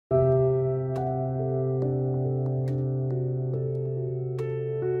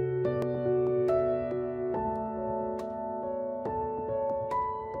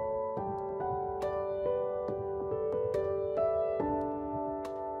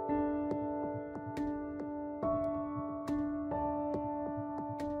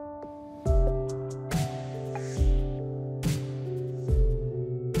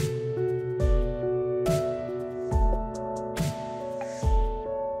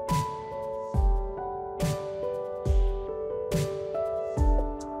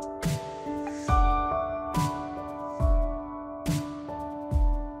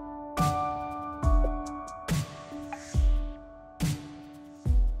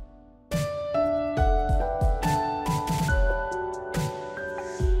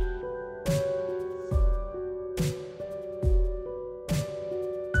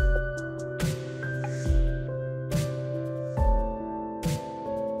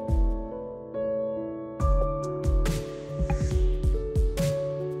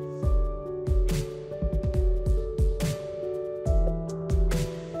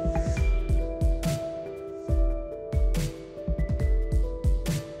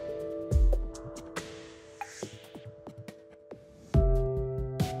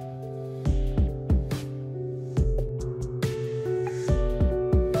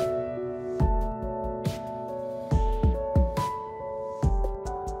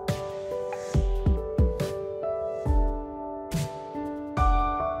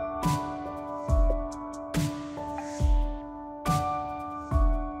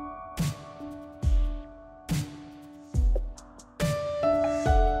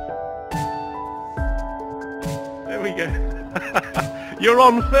we go. You're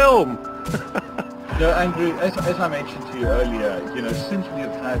on film. Andrew, as I mentioned to you earlier, since we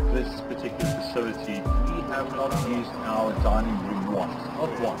have had this particular facility, we have not used our dining room once,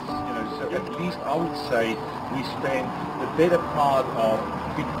 not once. So at least I would say we spend the better part of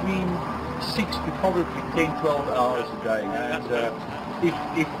between 6 to probably 10, 12 hours a day. And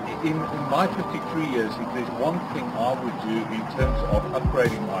if in my 53 years, if there's one thing I would do in terms of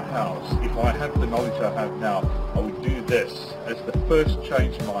upgrading my house, if I had the knowledge I have now, I would do this as the first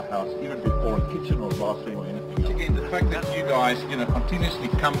change in my house, even before a kitchen or bathroom or anything. Again, the fact that you guys, continuously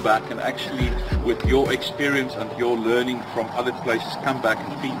come back and actually, with your experience and your learning from other places, come back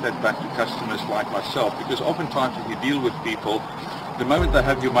and feed that back to customers like myself. Because oftentimes when you deal with people, the moment they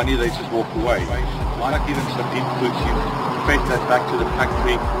have your money, they just walk away. Why not give them some inputs? You fed that back to the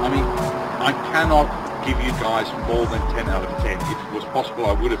factory. I mean, I cannot give you guys more than 10 out of 10. If it was possible,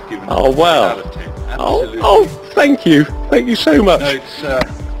 I would have given 10 out of 10. Absolutely. Oh, thank you. Thank you so much. No, it's,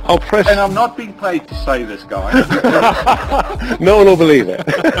 I'll press... And I'm not being paid to say this, guys. No one will believe it.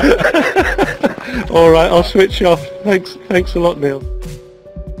 All right, I'll switch off. Thanks a lot, Neil.